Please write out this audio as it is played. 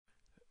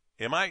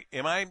Am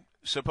I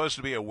supposed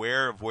to be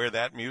aware of where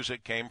that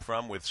music came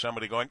from with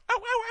somebody going, "Ow, ow,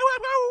 ow,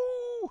 ow,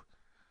 ow"?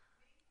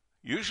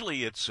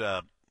 Usually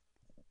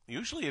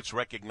it's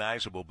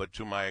recognizable, but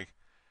to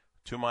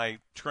my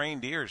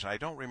trained ears, I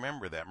don't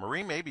remember that.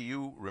 Marie, maybe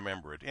you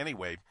remember it.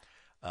 Anyway,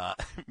 uh,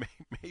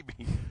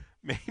 maybe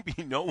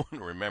maybe no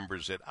one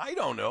remembers it. I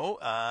don't know.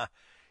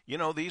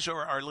 These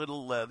are our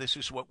little. This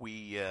is what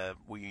we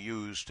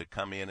use to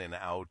come in and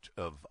out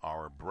of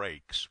our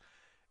breaks,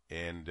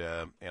 and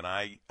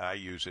I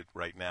use it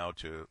right now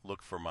to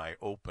look for my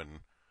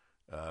open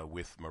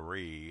with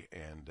Marie,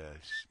 and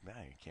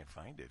I can't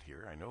find it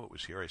here. I know it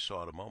was here. I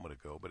saw it a moment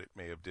ago, but it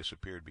may have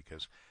disappeared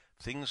because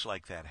things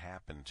like that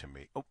happen to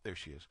me. Oh, there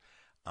she is,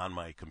 on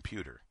my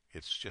computer.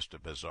 It's just a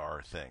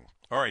bizarre thing.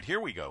 All right, here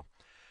we go.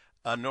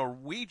 A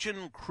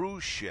Norwegian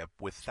cruise ship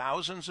with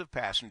thousands of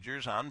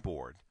passengers on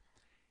board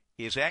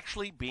is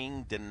actually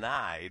being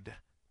denied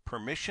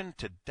permission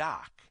to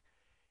dock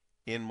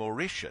in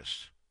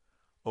Mauritius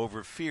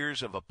over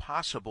fears of a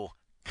possible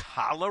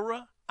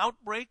cholera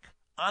outbreak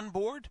on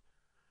board.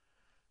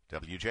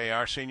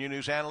 WJR Senior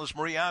News Analyst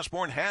Marie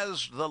Osborne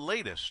has the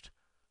latest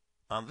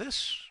on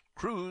this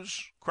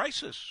cruise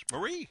crisis.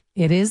 Marie.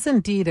 It is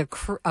indeed a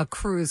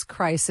cruise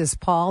crisis,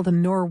 Paul. The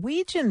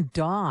Norwegian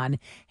Dawn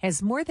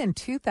has more than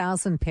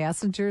 2,000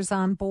 passengers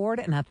on board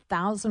and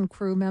 1,000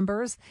 crew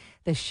members.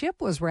 The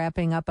ship was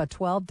wrapping up a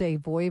 12-day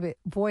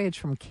voyage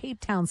from Cape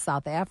Town,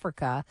 South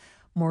Africa.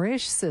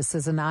 Mauritius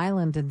is an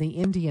island in the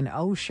Indian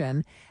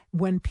Ocean.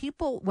 When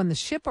the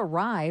ship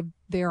arrived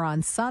there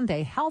on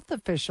Sunday, health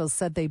officials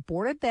said they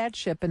boarded that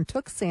ship and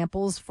took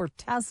samples for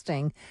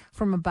testing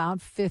from about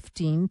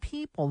 15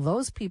 people.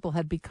 Those people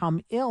had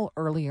become ill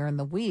earlier in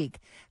the week.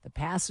 The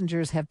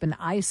passengers have been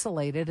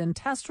isolated, and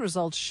test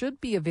results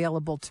should be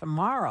available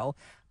tomorrow.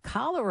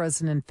 Cholera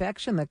is an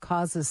infection that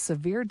causes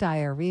severe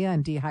diarrhea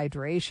and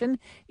dehydration.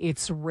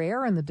 It's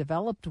rare in the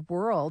developed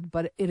world,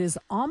 but it is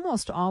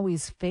almost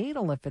always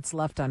fatal if it's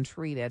left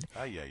untreated.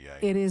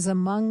 It is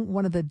among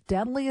one of the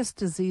deadliest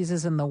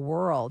diseases in the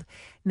world.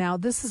 Now,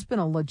 this has been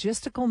a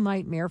logistical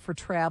nightmare for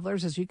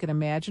travelers, as you can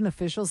imagine.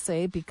 Officials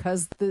say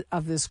because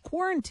of this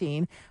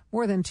quarantine,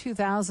 more than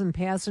 2,000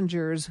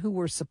 passengers who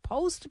were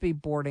supposed to be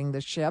boarding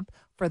the ship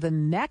for the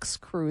next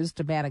cruise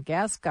to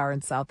Madagascar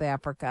in South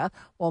Africa,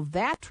 well,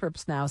 that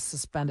trip's now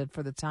suspended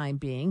for the time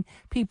being.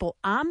 People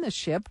on the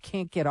ship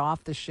can't get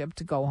off the ship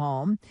to go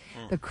home.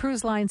 The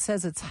cruise line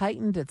says it's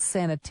heightened its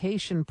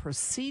sanitation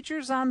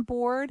procedures on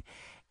board.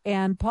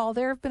 And, Paul,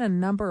 there have been a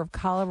number of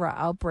cholera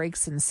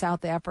outbreaks in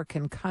South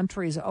African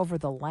countries over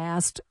the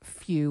last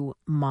few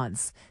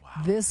months.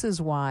 Wow. This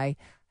is why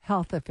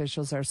health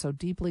officials are so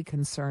deeply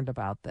concerned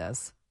about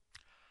this.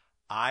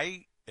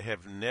 I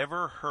have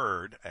never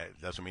heard,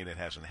 it doesn't mean it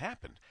hasn't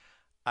happened,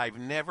 I've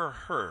never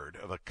heard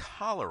of a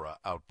cholera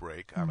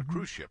outbreak on a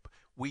cruise ship.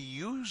 We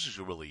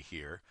usually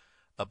hear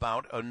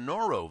about a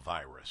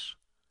norovirus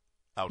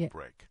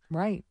outbreak. Yeah,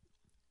 right.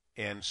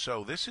 And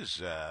so this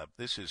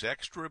is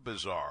extra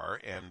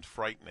bizarre and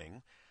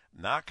frightening.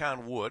 Knock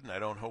on wood, and I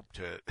don't hope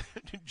to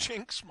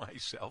jinx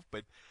myself,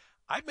 but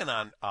I've been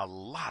on a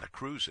lot of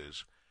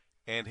cruises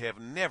and have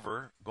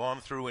never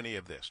gone through any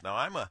of this. Now,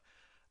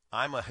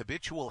 I'm a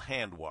habitual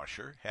hand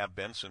washer, have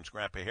been since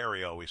Grandpa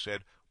Harry always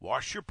said,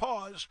 wash your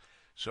paws.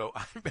 So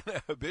I've been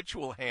a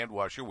habitual hand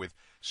washer with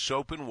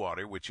soap and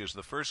water, which is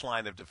the first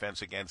line of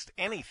defense against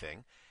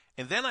anything.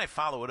 And then I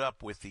follow it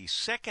up with the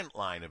second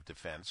line of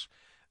defense,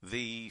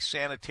 the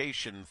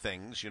sanitation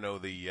things, the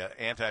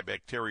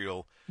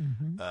antibacterial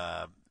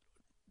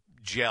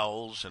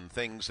gels and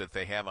things that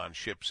they have on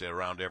ships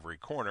around every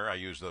corner. I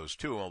use those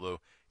too, although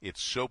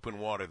it's soap and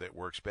water that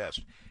works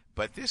best.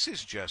 But this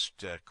is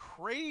just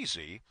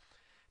crazy.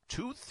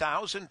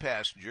 2,000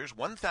 passengers,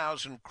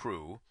 1,000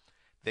 crew.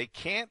 They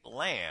can't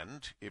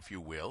land, if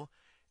you will.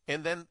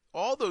 And then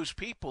all those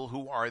people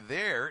who are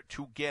there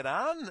to get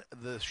on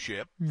the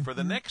ship for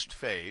the next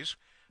phase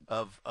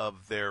of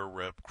their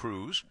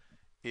cruise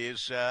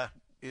is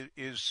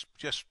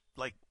just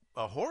like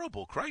a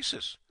horrible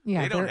crisis.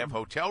 Yeah, they don't have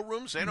hotel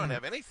rooms. They don't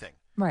have anything.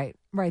 Right.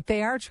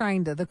 They are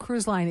the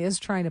cruise line is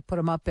trying to put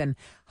them up in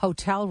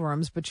hotel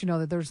rooms, but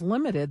that there's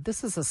limited.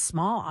 This is a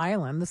small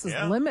island. This is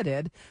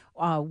limited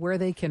where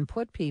they can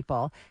put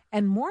people.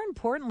 And more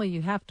importantly,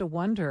 you have to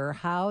wonder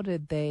how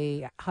did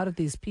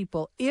these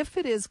people, if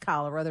it is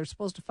cholera, they're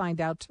supposed to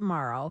find out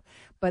tomorrow,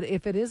 but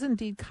if it is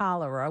indeed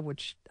cholera,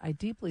 which I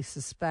deeply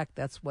suspect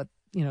that's what,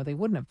 they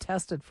wouldn't have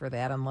tested for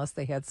that unless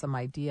they had some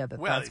idea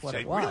that that's what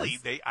it was.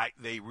 Really,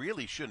 they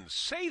really shouldn't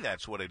say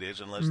that's what it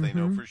is unless they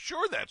know for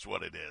sure that's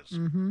what it is.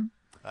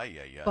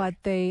 But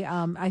they,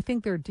 I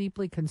think they're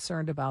deeply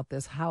concerned about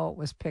this, how it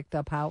was picked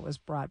up, how it was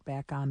brought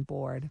back on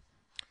board.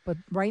 But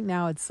right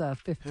now it's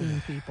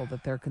 15 people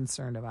that they're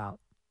concerned about.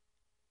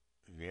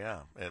 Yeah,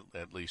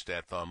 at least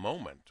at the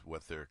moment,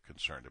 what they're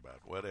concerned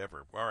about.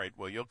 Whatever. All right,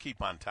 well, you'll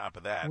keep on top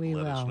of that and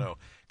let us know.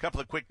 A couple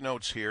of quick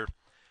notes here.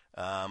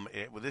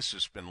 This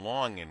has been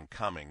long in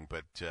coming,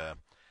 but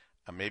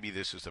maybe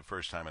this is the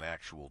first time an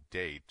actual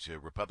date.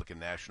 Republican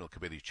National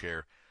Committee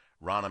Chair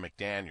Ronna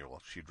McDaniel.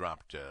 She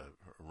dropped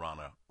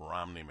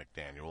Romney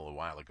McDaniel a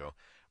while ago.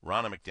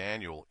 Ronna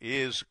McDaniel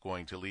is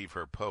going to leave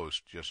her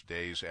post just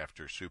days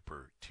after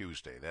Super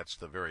Tuesday. That's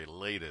the very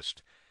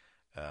latest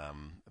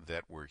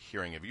that we're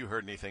hearing. Have you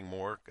heard anything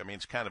more? I mean,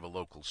 it's kind of a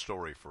local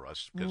story for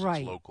us because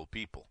Right. it's local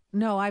people.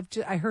 No, I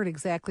heard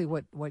exactly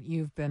what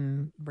you've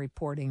been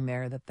reporting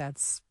there.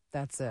 That's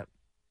it.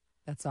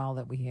 That's all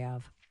that we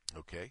have.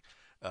 Okay.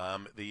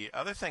 The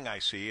other thing I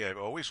see, I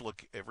always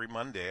look every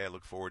Monday. I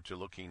look forward to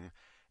looking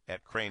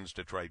at Crane's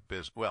Detroit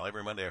Business. Well,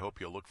 every Monday I hope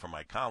you'll look for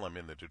my column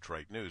in the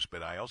Detroit News,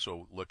 but I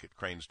also look at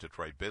Crane's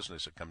Detroit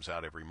Business. It comes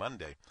out every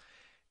Monday.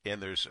 And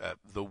there's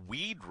the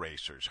weed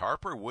racers.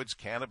 Harper Woods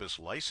Cannabis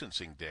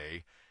Licensing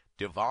Day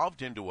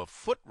devolved into a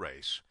foot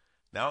race.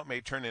 Now it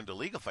may turn into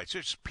legal fights.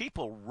 There's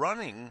people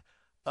running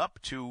up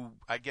to,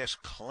 I guess,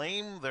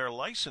 claim their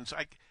license.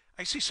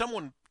 I see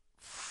someone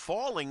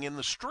falling in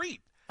the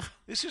street.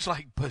 This is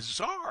like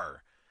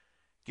bizarre.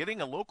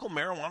 Getting a local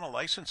marijuana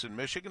license in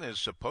Michigan is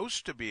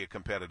supposed to be a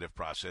competitive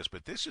process,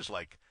 but this is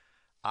like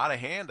out of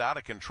hand, out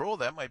of control.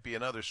 That might be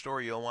another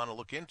story you'll want to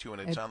look into,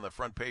 and it's on the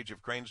front page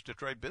of Crane's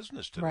Detroit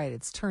Business today. Right,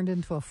 it's turned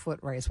into a foot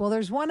race. Well,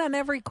 there's one on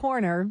every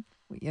corner.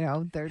 You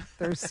know, there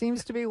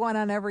seems to be one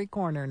on every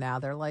corner now.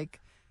 They're like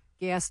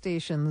gas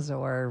stations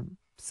or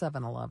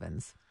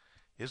 7-Elevens.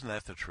 Isn't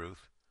that the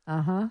truth?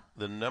 Uh-huh.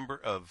 The number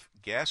of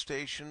gas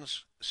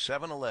stations,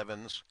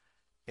 7-Elevens,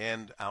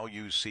 and I'll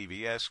use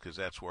CVS because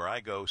that's where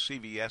I go.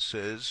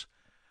 CVS's,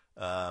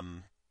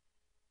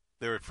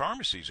 there are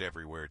pharmacies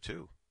everywhere,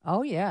 too.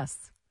 Oh,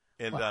 yes.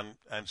 And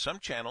on some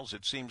channels,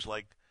 it seems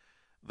like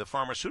the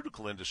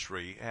pharmaceutical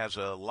industry has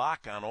a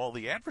lock on all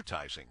the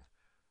advertising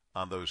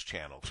on those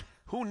channels.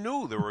 Who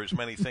knew there were as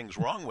many things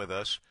wrong with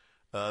us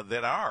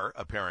that are,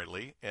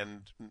 apparently,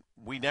 and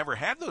we never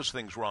had those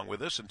things wrong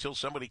with us until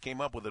somebody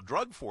came up with a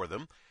drug for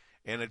them.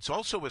 And it's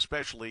also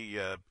especially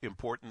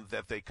important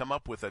that they come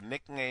up with a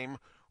nickname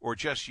or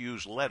just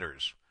use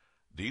letters.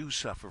 Do you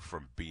suffer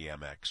from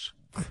BMX?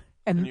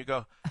 And you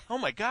go, oh,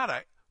 my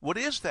God, what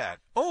is that?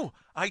 Oh,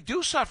 I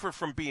do suffer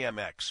from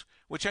BMX,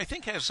 which I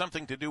think has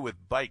something to do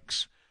with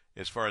bikes,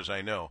 as far as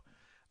I know.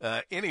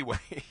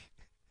 Anyway.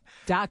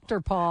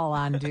 Dr. Paul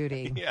on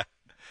duty. Yeah.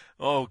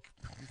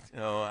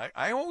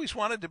 I always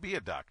wanted to be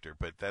a doctor,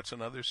 but that's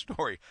another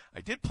story. I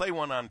did play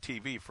one on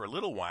TV for a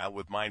little while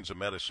with Minds of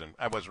Medicine.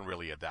 I wasn't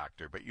really a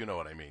doctor, but you know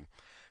what I mean.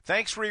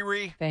 Thanks,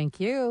 Riri. Thank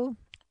you.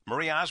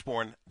 Marie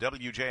Osborne,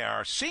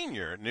 WJR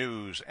senior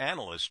news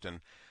analyst.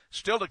 And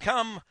still to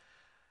come,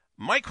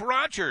 Mike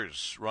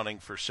Rogers running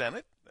for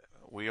Senate.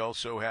 We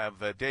also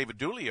have David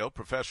Dulio,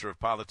 professor of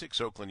politics,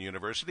 Oakland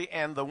University,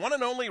 and the one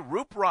and only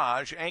Roop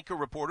Raj, anchor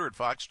reporter at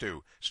Fox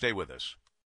 2. Stay with us.